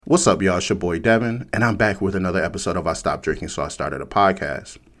What's up, y'all? It's your boy Devin, and I'm back with another episode of I Stopped Drinking, So I Started a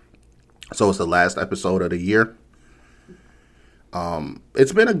Podcast. So it's the last episode of the year.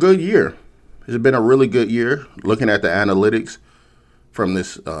 It's been a good year. It's been a really good year. Looking at the analytics from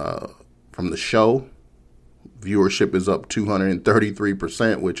this from the show, viewership is up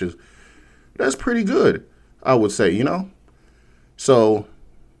 233%, that's pretty good, I would say, So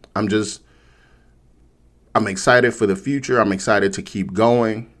I'm excited for the future. I'm excited to keep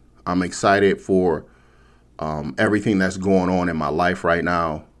going. I'm excited for everything that's going on in my life right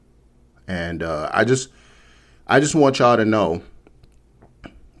now. And I just want y'all to know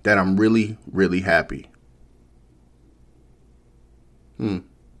that I'm really, really happy.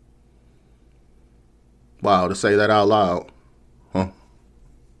 Wow, to say that out loud. Huh?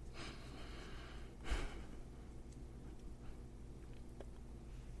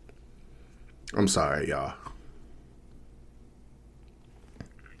 I'm sorry, y'all.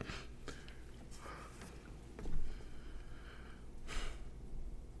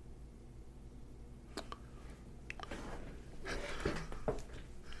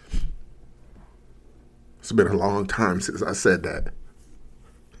 It's been a long time since I said that.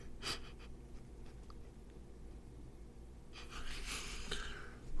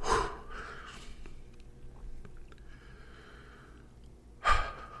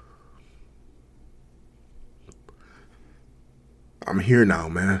 I'm here now,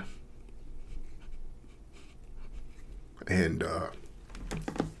 man. And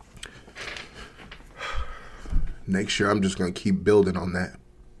next year, I'm just going to keep building on that.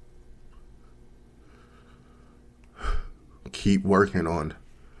 Keep working on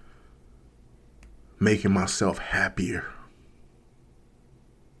making myself happier.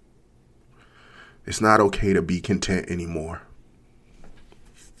 It's not okay to be content anymore.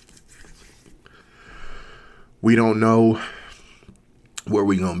 We don't know where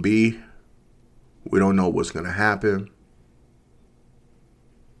we're going to be. We don't know what's going to happen.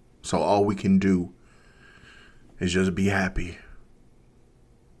 So all we can do is just be happy.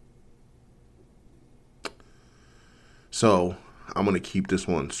 So I'm going to keep this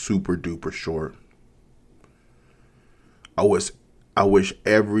one super duper short. I wish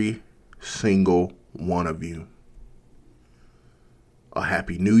every single one of you a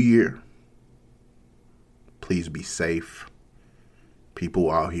happy new year. Please be safe. People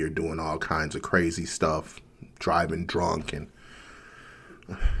out here doing all kinds of crazy stuff, driving drunk and,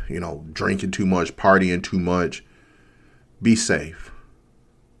 drinking too much, partying too much. Be safe.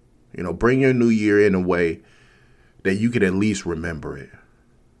 Bring your new year in a way that you could at least remember it.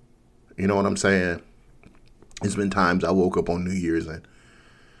 You know what I'm saying? It's been times I woke up on New Year's and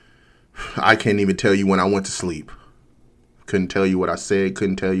I can't even tell you when I went to sleep. Couldn't tell you what I said,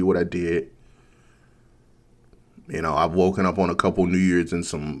 couldn't tell you what I did. I've woken up on a couple New Year's in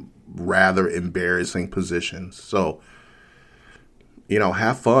some rather embarrassing positions. So,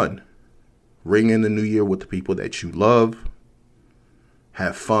 have fun. Ring in the new year with the people that you love.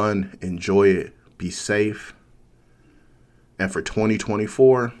 Have fun, enjoy it, be safe. And for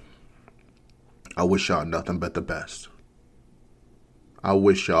 2024, I wish y'all nothing but the best. I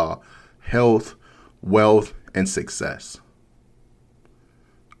wish y'all health, wealth, and success.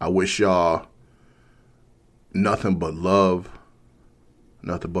 I wish y'all nothing but love,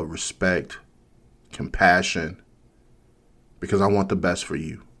 nothing but respect, compassion, because I want the best for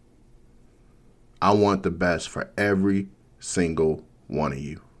you. I want the best for every single one of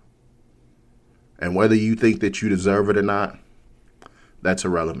you. And whether you think that you deserve it or not, that's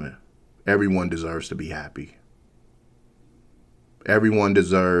irrelevant. Everyone deserves to be happy. Everyone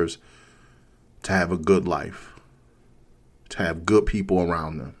deserves to have a good life, to have good people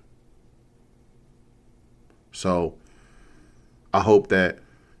around them. So I hope that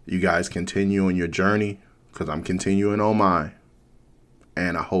you guys continue on your journey, because I'm continuing on mine.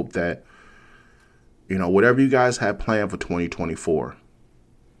 And I hope that, whatever you guys have planned for 2024,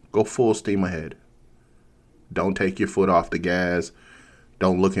 go full steam ahead. Don't take your foot off the gas.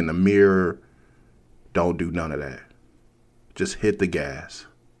 Don't look in the mirror. Don't do none of that. Just hit the gas.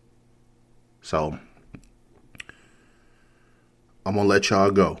 So I'm going to let y'all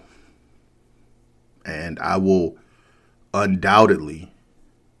go. And I will undoubtedly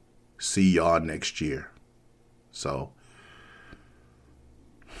see y'all next year. So,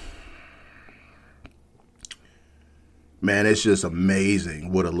 man, it's just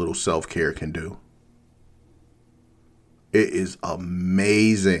amazing what a little self-care can do. It is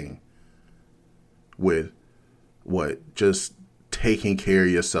amazing with what just taking care of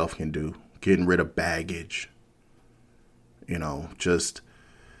yourself can do. Getting rid of baggage. Just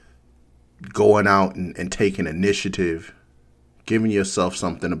going out and taking initiative, Giving yourself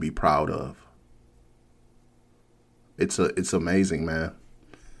something to be proud of. It's amazing, man.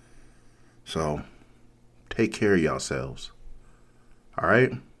 So, take care of yourselves. All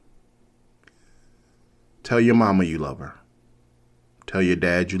right? Tell your mama you love her. Tell your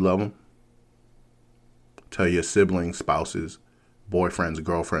dad you love him. Tell your siblings, spouses, boyfriends,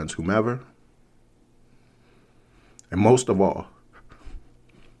 girlfriends, whomever. And most of all,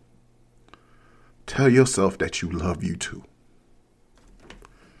 tell yourself that you love you too.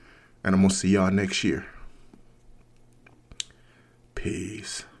 And I'm going to see y'all next year.